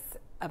lives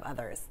of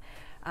others.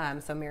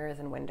 So mirrors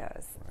and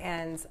windows.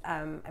 And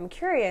I'm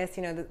curious,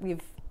 that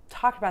we've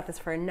talked about this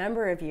for a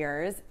number of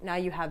years. Now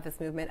you have this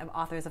movement of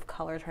authors of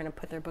color trying to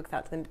put their books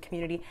out to the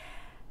community.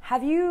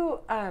 Have you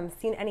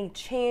seen any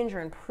change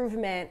or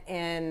improvement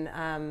in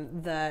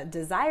the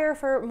desire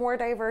for more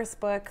diverse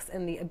books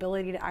and the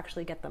ability to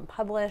actually get them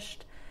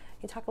published?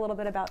 Can you talk a little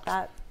bit about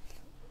that?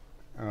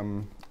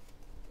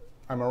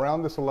 I'm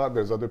around this a lot.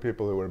 There's other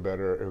people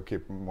who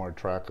keep more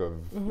track of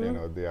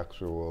the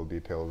actual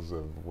details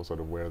of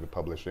sort of where the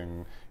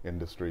publishing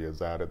industry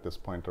is at this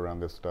point around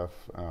this stuff.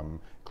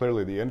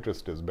 Clearly, the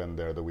interest has been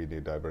there that we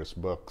need diverse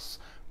books.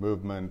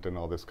 Movement and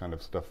all this kind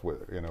of stuff,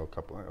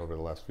 over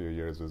the last few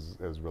years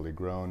has really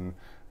grown.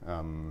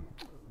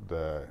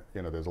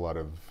 There's a lot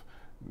of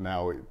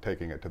now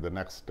taking it to the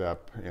next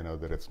step,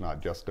 that it's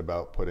not just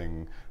about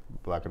putting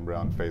black and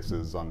brown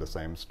faces on the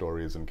same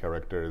stories and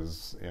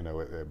characters.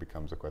 It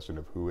becomes a question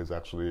of who is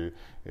actually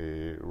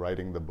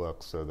writing the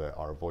book, so that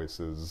our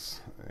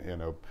voices,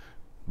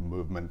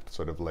 movement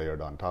sort of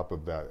layered on top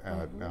of that.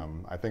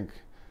 And I think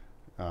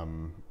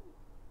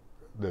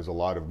there's a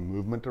lot of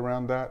movement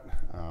around that.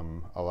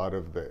 A lot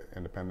of the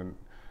independent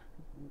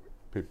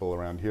people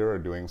around here are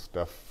doing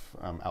stuff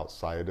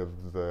outside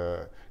of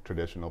the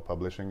traditional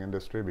publishing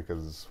industry,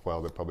 because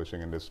while the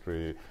publishing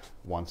industry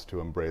wants to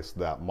embrace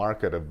that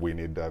market of we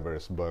need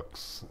diverse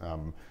books,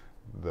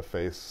 the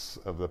face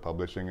of the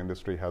publishing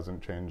industry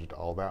hasn't changed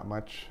all that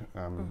much.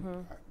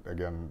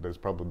 Again, there's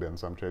probably been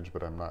some change,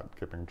 but I'm not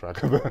keeping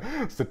track of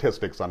the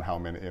statistics on how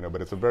many,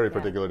 but it's a very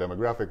particular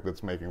demographic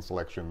that's making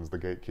selections, the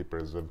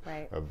gatekeepers of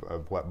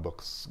what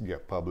books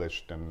get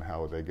published and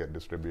how they get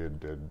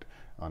distributed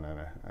on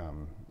a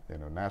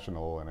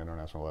national and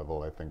international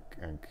level. I think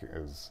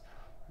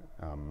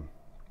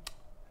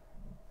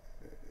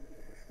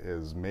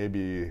is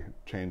maybe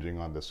changing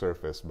on the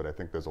surface, but I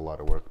think there's a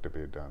lot of work to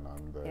be done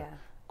on the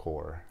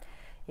core.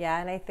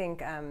 Yeah, and I think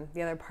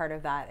the other part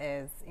of that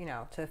is,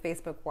 to the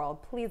Facebook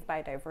world, please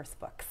buy diverse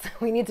books.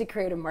 We need to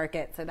create a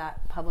market so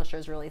that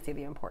publishers really see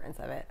the importance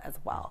of it as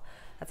well.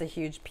 That's a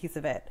huge piece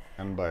of it.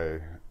 And by,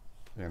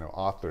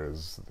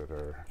 authors that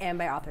are... And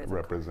by authors.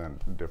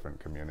 Represent different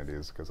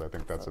communities, because I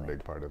think that's a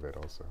big part of it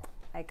also.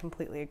 I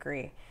completely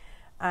agree.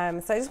 So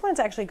I just wanted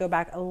to actually go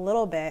back a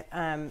little bit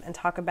and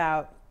talk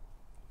about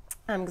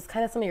just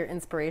kind of some of your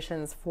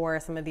inspirations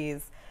for some of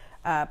these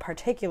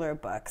particular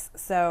books.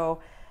 So,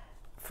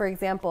 for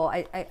example,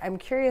 I'm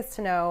curious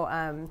to know,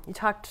 I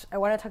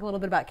want to talk a little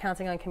bit about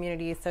Counting on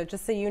Community. So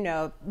just so you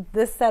know,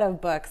 this set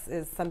of books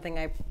is something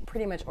I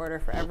pretty much order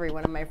for every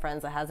one of my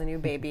friends that has a new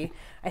baby.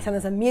 I send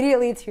this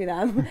immediately to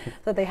them so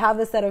that they have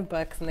this set of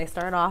books and they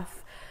start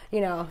off,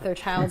 their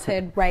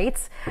childhood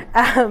right.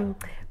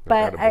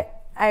 But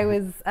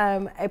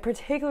I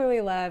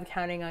particularly love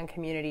Counting on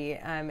Community.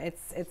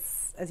 It's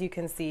as you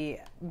can see,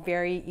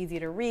 very easy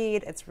to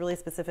read. It's really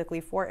specifically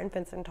for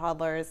infants and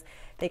toddlers.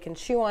 They can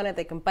chew on it,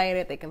 they can bite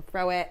it, they can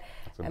throw it.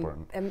 It's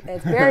important. And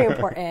it's very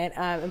important,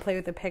 and play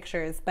with the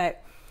pictures.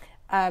 But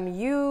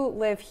you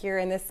live here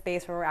in this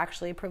space where we're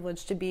actually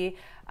privileged to be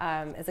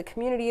as a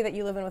community that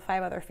you live in with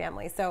 5 other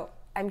families. So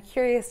I'm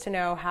curious to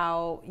know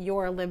how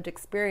your lived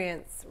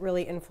experience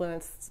really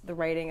influenced the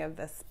writing of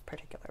this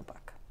particular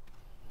book.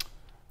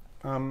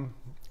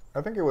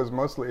 I think it was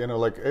mostly,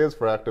 like A is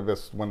for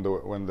Activists, when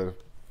the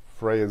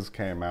phrase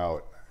came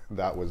out,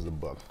 that was the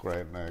book,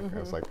 right? And I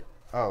was like,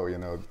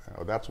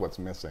 that's what's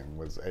missing,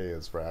 was A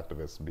is for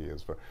Activists, B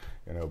is for,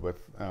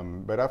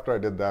 but after I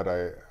did that,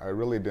 I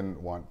really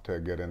didn't want to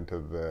get into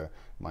the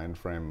mind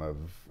frame of,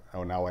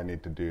 now I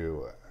need to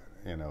do,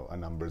 a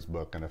numbers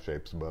book and a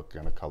shapes book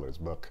and a colors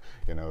book.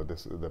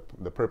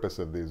 The purpose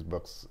of these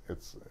books,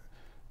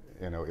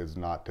 is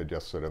not to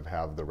just sort of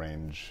have the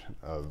range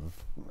of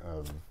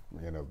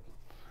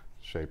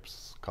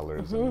shapes,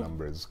 colors, and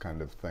numbers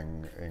kind of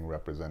thing being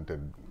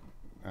represented,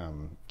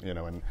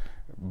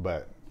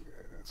 but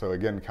so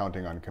again,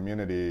 Counting on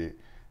Community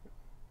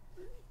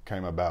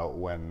came about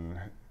when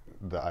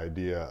the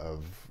idea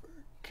of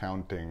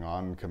counting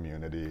on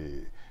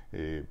community,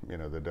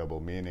 the double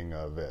meaning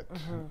of it,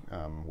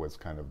 was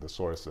kind of the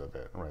source of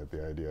it, right?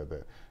 The idea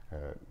that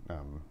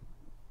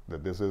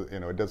that this is,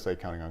 it does say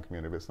counting on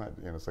community, but it's not,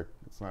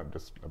 it's not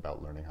just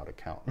about learning how to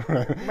count,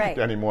 right?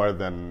 Any more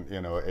than,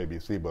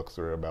 ABC books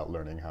are about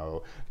learning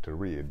how to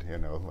read,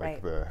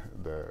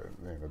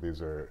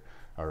 these are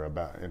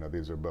about,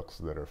 these are books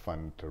that are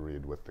fun to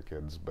read with the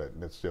kids, but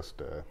it's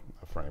just a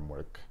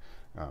framework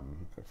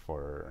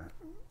for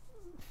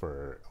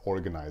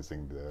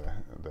organizing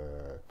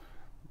the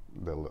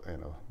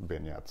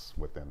vignettes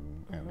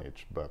within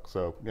each book.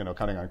 So,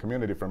 Counting on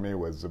Community for me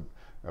was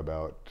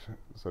about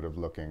sort of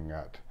looking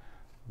at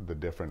the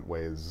different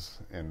ways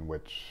in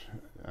which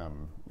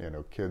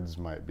kids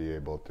might be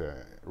able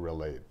to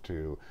relate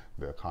to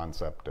the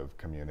concept of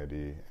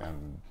community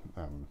and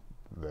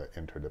the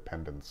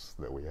interdependence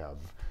that we have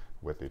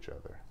with each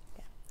other.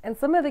 Yeah. And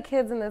some of the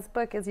kids in this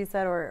book, as you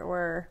said,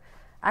 were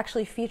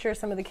actually feature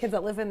some of the kids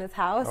that live in this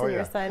house, and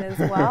your son as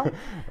well.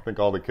 I think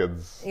all the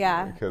kids,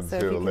 so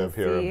who live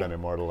here have been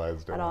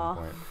immortalized at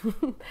one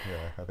point.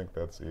 I think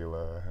that's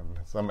Ela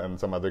and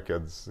some other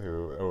kids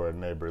who are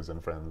neighbors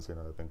and friends. I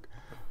think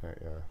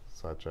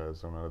Sacha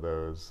is one of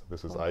those.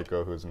 This is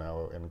Aiko, who's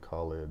now in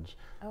college.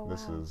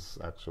 This is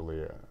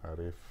actually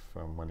Arif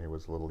when he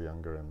was a little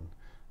younger and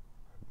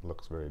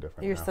looks very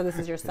different now. So this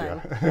is your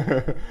son.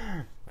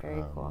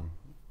 Very cool.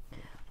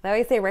 I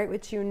always say write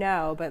what you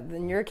know, but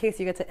in your case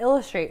you get to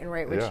illustrate and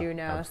write what you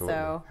know. Absolutely.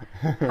 So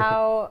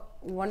how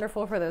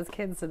wonderful for those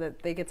kids so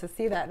that they get to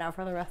see that now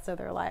for the rest of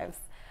their lives.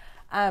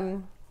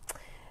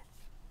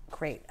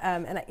 Great.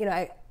 And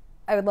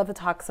I would love to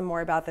talk some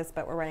more about this,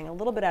 but we're running a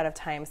little bit out of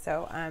time.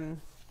 So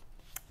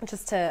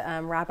just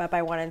to wrap up,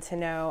 I wanted to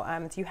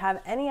know, do you have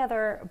any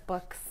other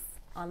books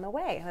on the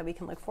way that we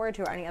can look forward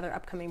to, or any other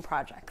upcoming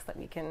projects that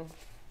we can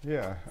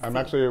I'm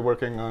actually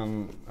working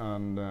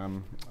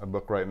on a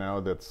book right now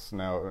that's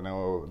now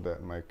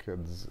that my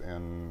kid's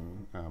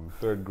in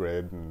 3rd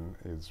grade and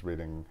is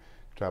reading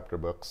chapter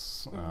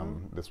books.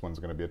 This one's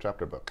going to be a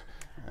chapter book,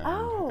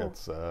 and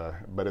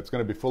but it's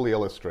going to be fully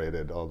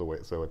illustrated all the way.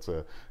 So it's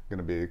going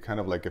to be kind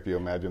of like if you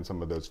imagine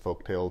some of those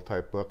folktale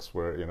type books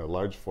where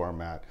large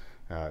format.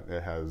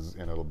 It has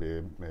it'll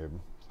be maybe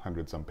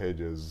 100-some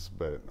pages,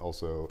 but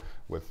also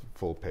with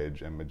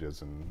full-page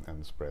images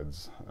and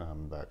spreads,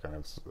 that kind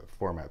of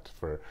format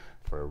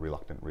for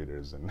reluctant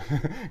readers and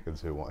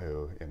kids who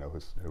you know,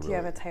 who Do you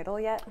have a title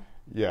yet?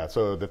 Yeah,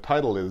 so the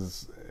title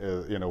is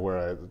you know,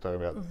 where I talk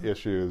about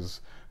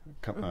issues,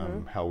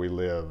 how we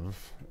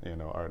live, you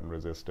know, art and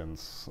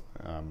resistance,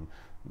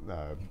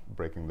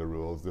 breaking the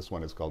rules. This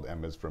one is called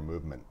M is for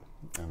Movement,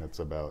 and it's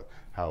about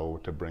how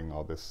to bring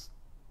all this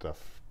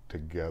stuff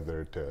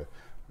together to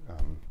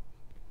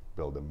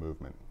build a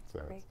movement. So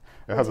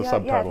it has a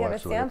subtitle. Yeah, if you have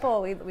actually. a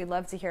sample, we'd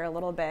love to hear a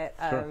little bit.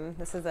 Sure.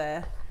 This is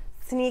a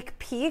sneak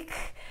peek,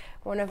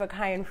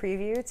 one-of-a-kind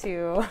preview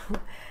to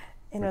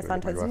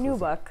Innosanto's new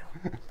book.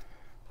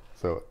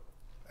 So,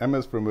 M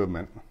is for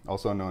Movement,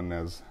 also known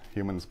as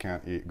Humans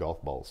Can't Eat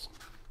Golf Balls.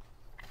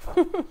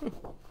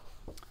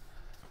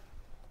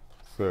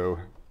 So,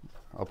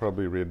 I'll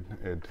probably read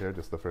it here,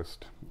 just the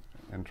first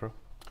intro.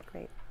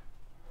 Great.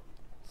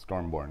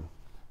 Stormborn.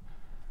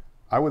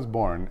 I was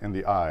born in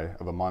the eye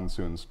of a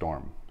monsoon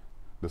storm.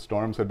 The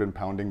storms had been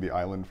pounding the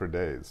island for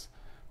days.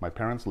 My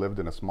parents lived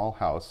in a small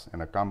house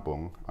in a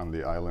kampung on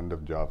the island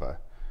of Java.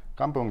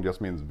 Kampung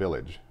just means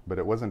village, but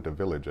it wasn't a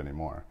village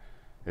anymore.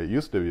 It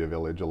used to be a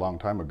village a long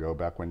time ago,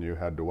 back when you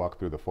had to walk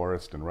through the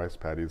forest and rice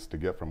paddies to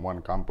get from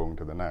one kampung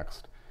to the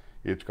next.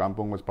 Each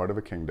kampung was part of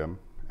a kingdom,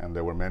 and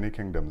there were many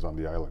kingdoms on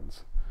the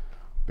islands.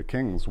 The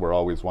kings were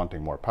always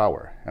wanting more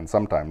power, and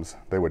sometimes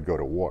they would go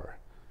to war.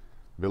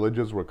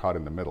 Villages were caught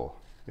in the middle.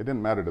 It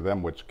didn't matter to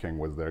them which king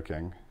was their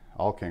king.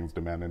 All kings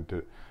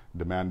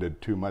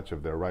demanded too much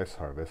of their rice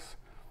harvests.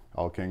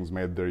 All kings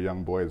made their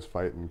young boys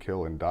fight and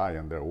kill and die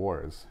in their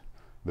wars.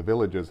 The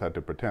villages had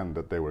to pretend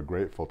that they were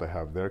grateful to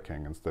have their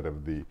king instead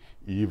of the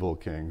evil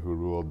king who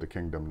ruled the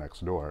kingdom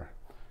next door.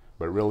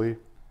 But really,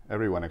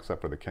 everyone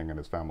except for the king and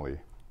his family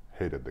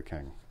hated the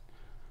king.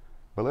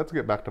 But let's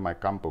get back to my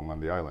kampung on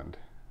the island.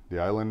 The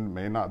island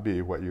may not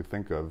be what you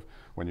think of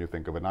when you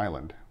think of an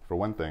island. For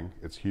one thing,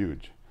 it's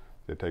huge.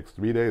 It takes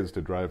 3 days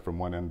to drive from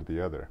one end to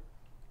the other.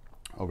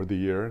 Over the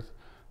years,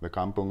 the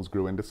kampungs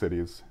grew into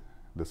cities,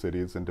 the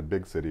cities into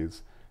big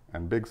cities,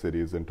 and big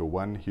cities into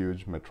one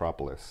huge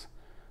metropolis.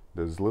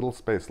 There's little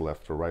space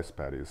left for rice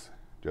paddies,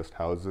 just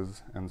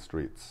houses and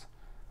streets.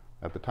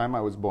 At the time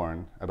I was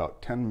born,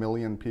 about 10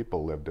 million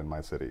people lived in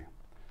my city.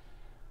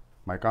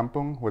 My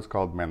kampung was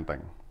called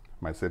Menteng.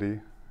 My city,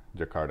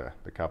 Jakarta,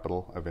 the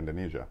capital of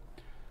Indonesia.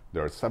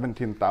 There are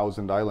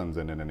 17,000 islands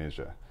in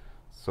Indonesia,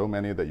 so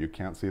many that you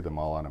can't see them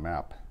all on a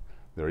map.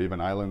 There are even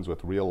islands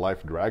with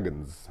real-life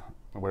dragons,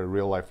 where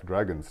real-life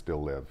dragons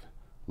still live.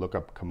 Look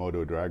up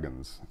Komodo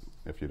dragons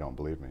if you don't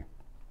believe me.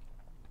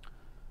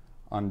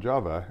 On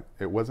Java,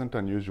 it wasn't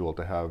unusual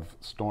to have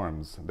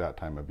storms that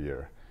time of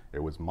year.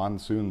 It was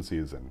monsoon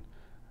season.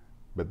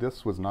 But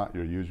this was not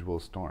your usual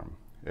storm.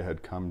 It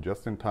had come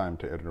just in time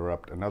to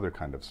interrupt another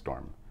kind of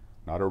storm.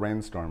 Not a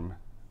rainstorm,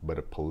 but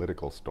a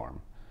political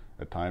storm.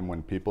 A time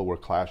when people were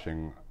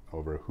clashing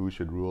over who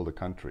should rule the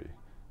country.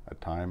 A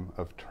time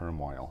of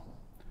turmoil.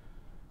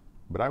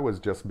 But I was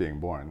just being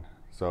born,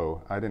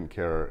 so I didn't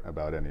care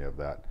about any of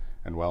that.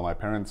 And while my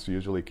parents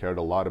usually cared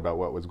a lot about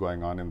what was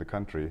going on in the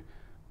country,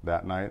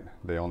 that night,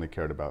 they only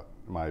cared about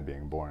my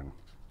being born.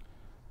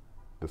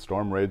 The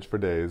storm raged for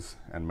days,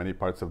 and many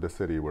parts of the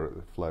city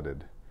were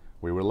flooded.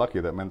 We were lucky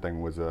that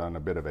Menteng was on a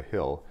bit of a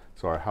hill,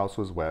 so our house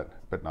was wet,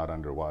 but not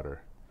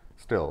underwater.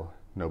 Still,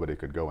 nobody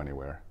could go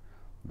anywhere.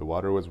 The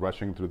water was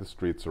rushing through the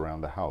streets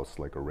around the house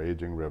like a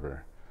raging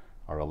river.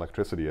 Our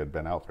electricity had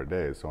been out for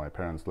days, so my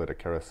parents lit a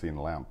kerosene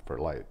lamp for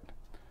light.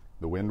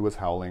 The wind was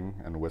howling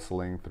and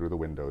whistling through the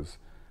windows.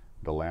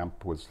 The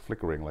lamp was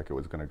flickering like it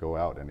was going to go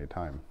out any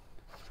time.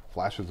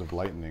 Flashes of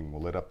lightning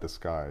lit up the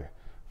sky,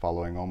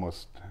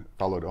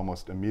 followed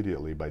almost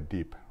immediately by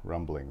deep,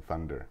 rumbling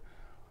thunder.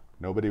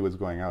 Nobody was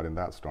going out in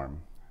that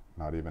storm,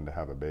 not even to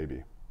have a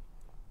baby.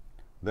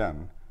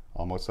 Then,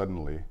 almost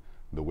suddenly,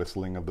 the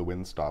whistling of the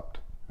wind stopped,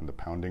 and the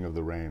pounding of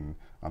the rain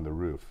on the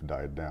roof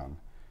died down.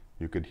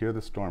 You could hear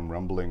the storm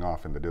rumbling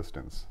off in the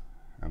distance,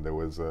 and there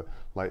was a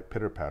light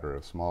pitter-patter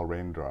of small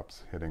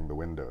raindrops hitting the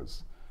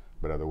windows.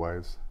 But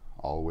otherwise,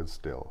 all was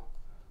still.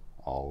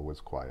 All was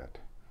quiet.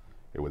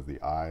 It was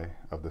the eye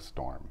of the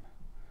storm.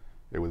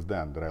 It was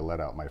then that I let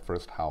out my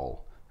first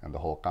howl, and the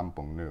whole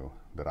kampung knew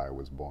that I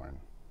was born.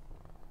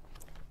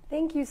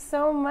 Thank you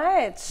so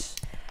much.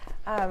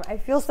 I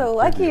feel so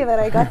lucky that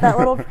I got that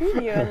little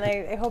preview, and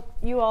I hope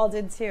you all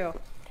did too.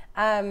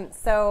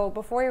 So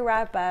before we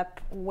wrap up,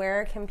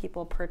 where can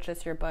people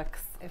purchase your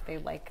books if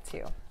they'd like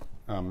to?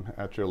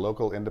 At your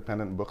local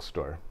independent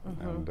bookstore.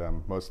 Mm-hmm.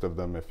 And most of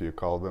them, if you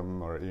call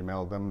them or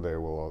email them, they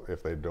will,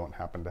 if they don't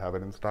happen to have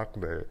it in stock,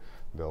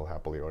 they'll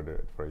happily order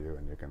it for you,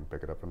 and you can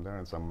pick it up from there,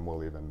 and some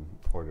will even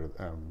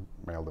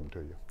mail them to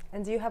you.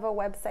 And do you have a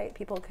website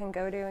people can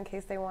go to in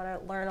case they want to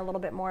learn a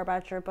little bit more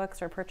about your books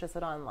or purchase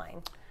it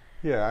online?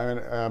 Yeah,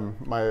 I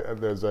mean,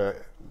 there's I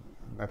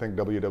think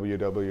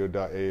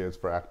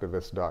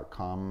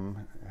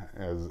www.aisforactivist.com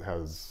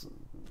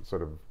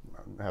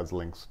has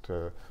links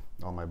to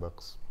all my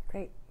books.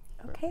 Great.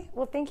 Okay,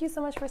 well, thank you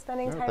so much for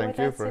spending time thank with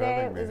you us for today.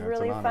 having It was me.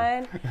 really It's an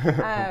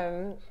fun.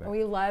 honor.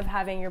 We love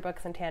having your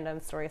books in Tandem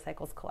Story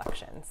Cycles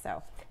collection.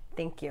 So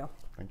thank you.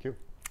 Thank you.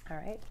 All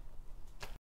right.